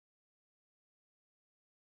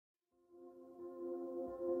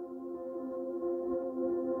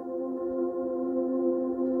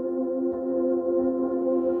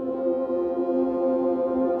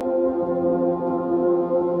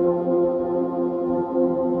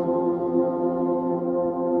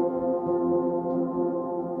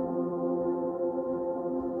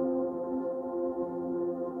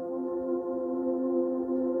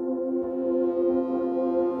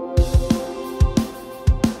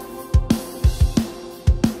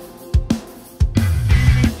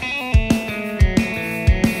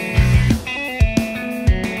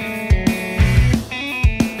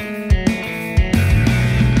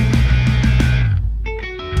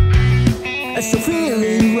As a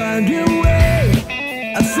feeling round your way,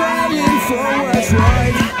 I'm fighting for what's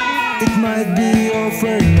right. It might be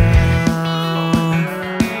over now.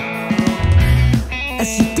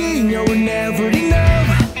 As you think I will never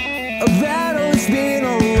enough, a battle's been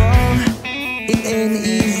along. It ain't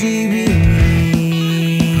easy with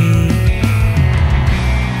me.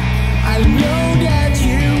 I know that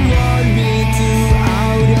you want me to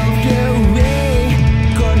out of your way,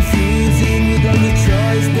 confusing with all the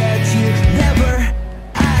choice that you never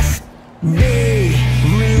asked me.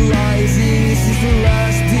 Realizing this is the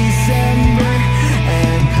last December,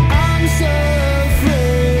 and I'm so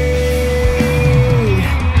afraid.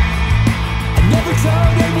 I never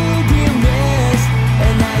thought I would be a mess,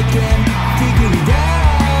 and I can figure it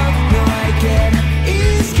out. Now I can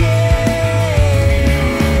escape.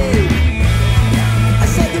 I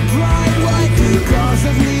said the pride like the cause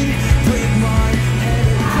of me, break my head.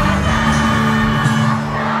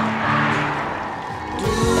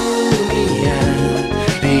 Dunia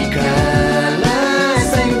dikala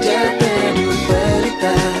senja teduh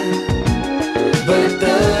pelita,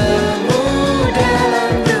 bertemu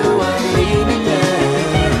dalam ruang mimpinya.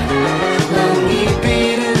 Langit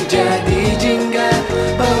biru jadi jingga,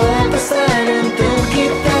 bawa pesan untuk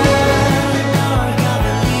kita.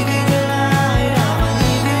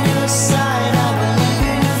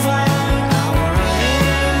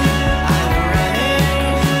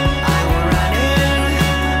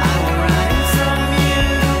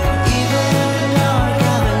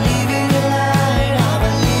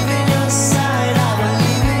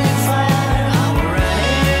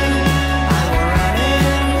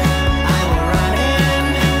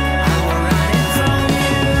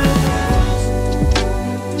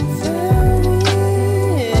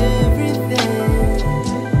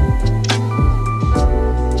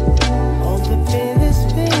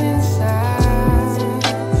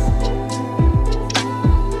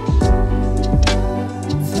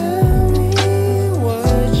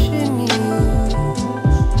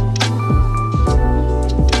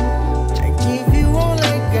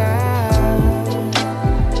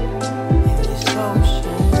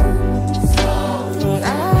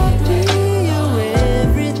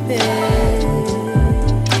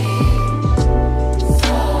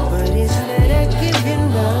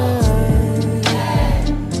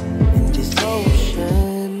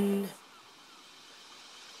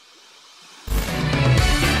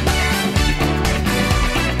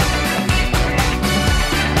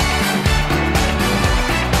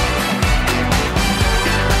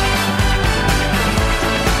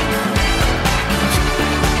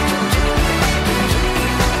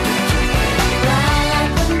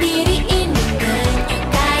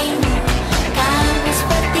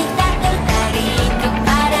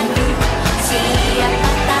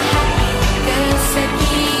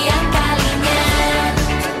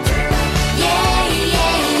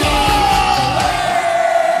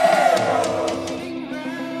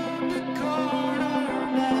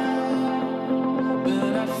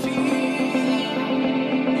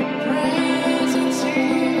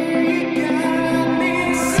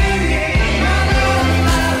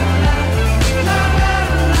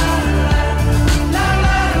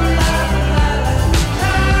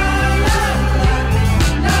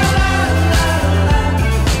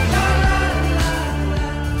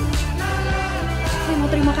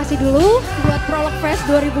 Terima kasih dulu buat Prolog Fest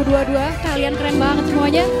 2022, kalian keren banget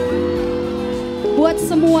semuanya. Buat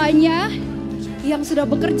semuanya yang sudah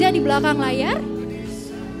bekerja di belakang layar,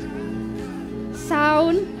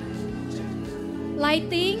 sound,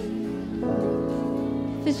 lighting,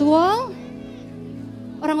 visual,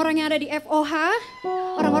 orang-orang yang ada di FOH,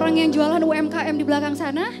 orang-orang yang jualan UMKM di belakang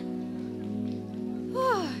sana.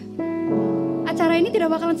 Acara ini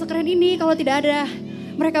tidak bakalan sekeren ini kalau tidak ada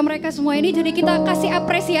mereka-mereka semua ini, jadi kita kasih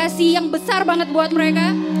apresiasi yang besar banget buat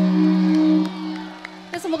mereka.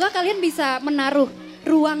 Dan semoga kalian bisa menaruh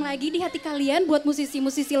ruang lagi di hati kalian buat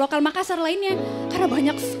musisi-musisi lokal Makassar lainnya, karena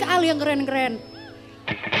banyak sekali yang keren-keren.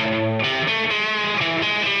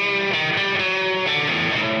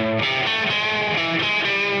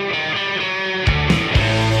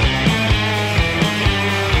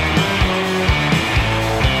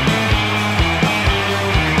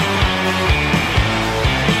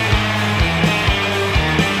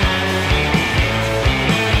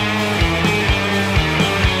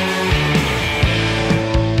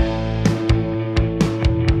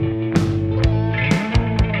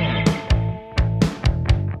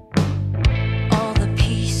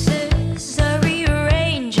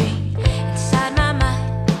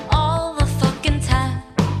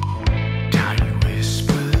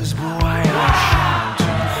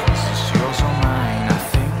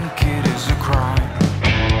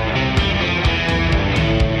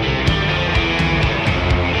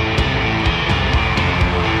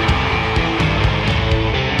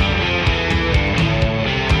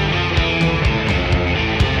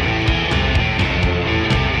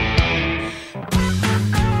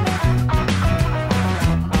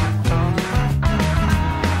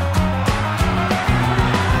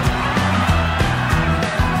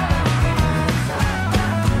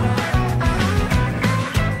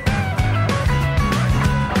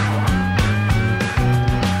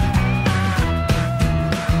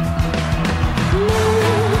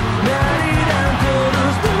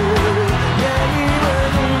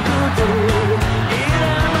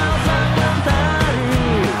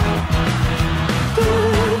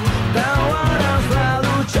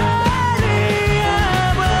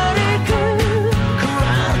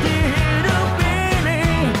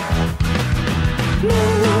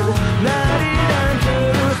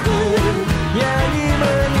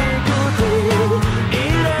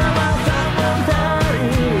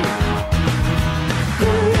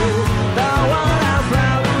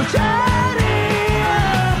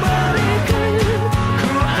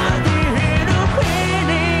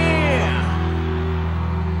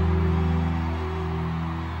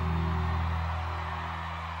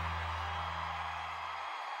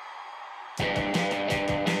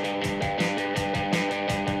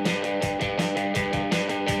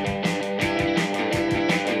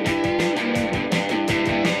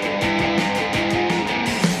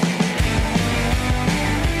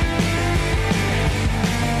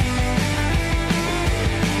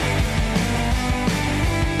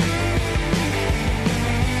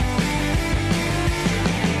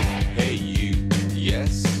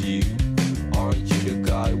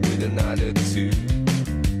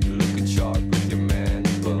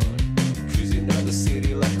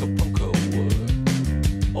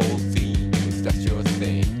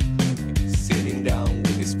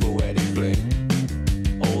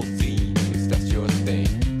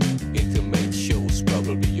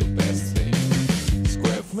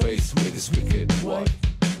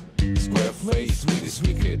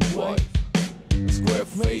 wife, square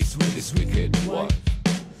face with his wicked wife.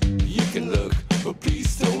 You can look, but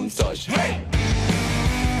please don't touch. Hey!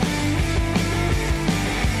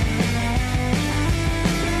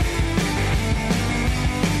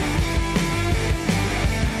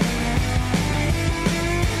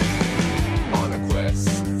 On a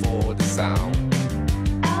quest for the sound.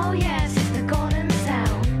 Oh yes, it's the golden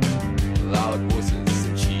sound. Loud voices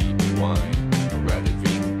and cheap wine. I'd rather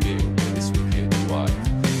drink beer with his wicked wife.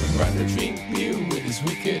 I'd rather drink beer with his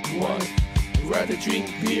wicked wife. I'd rather drink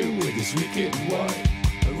beer with his wicked wife.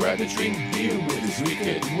 I'd rather drink beer with his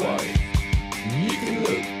wicked wife. You can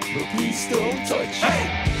look, but please don't touch.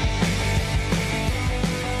 Hey!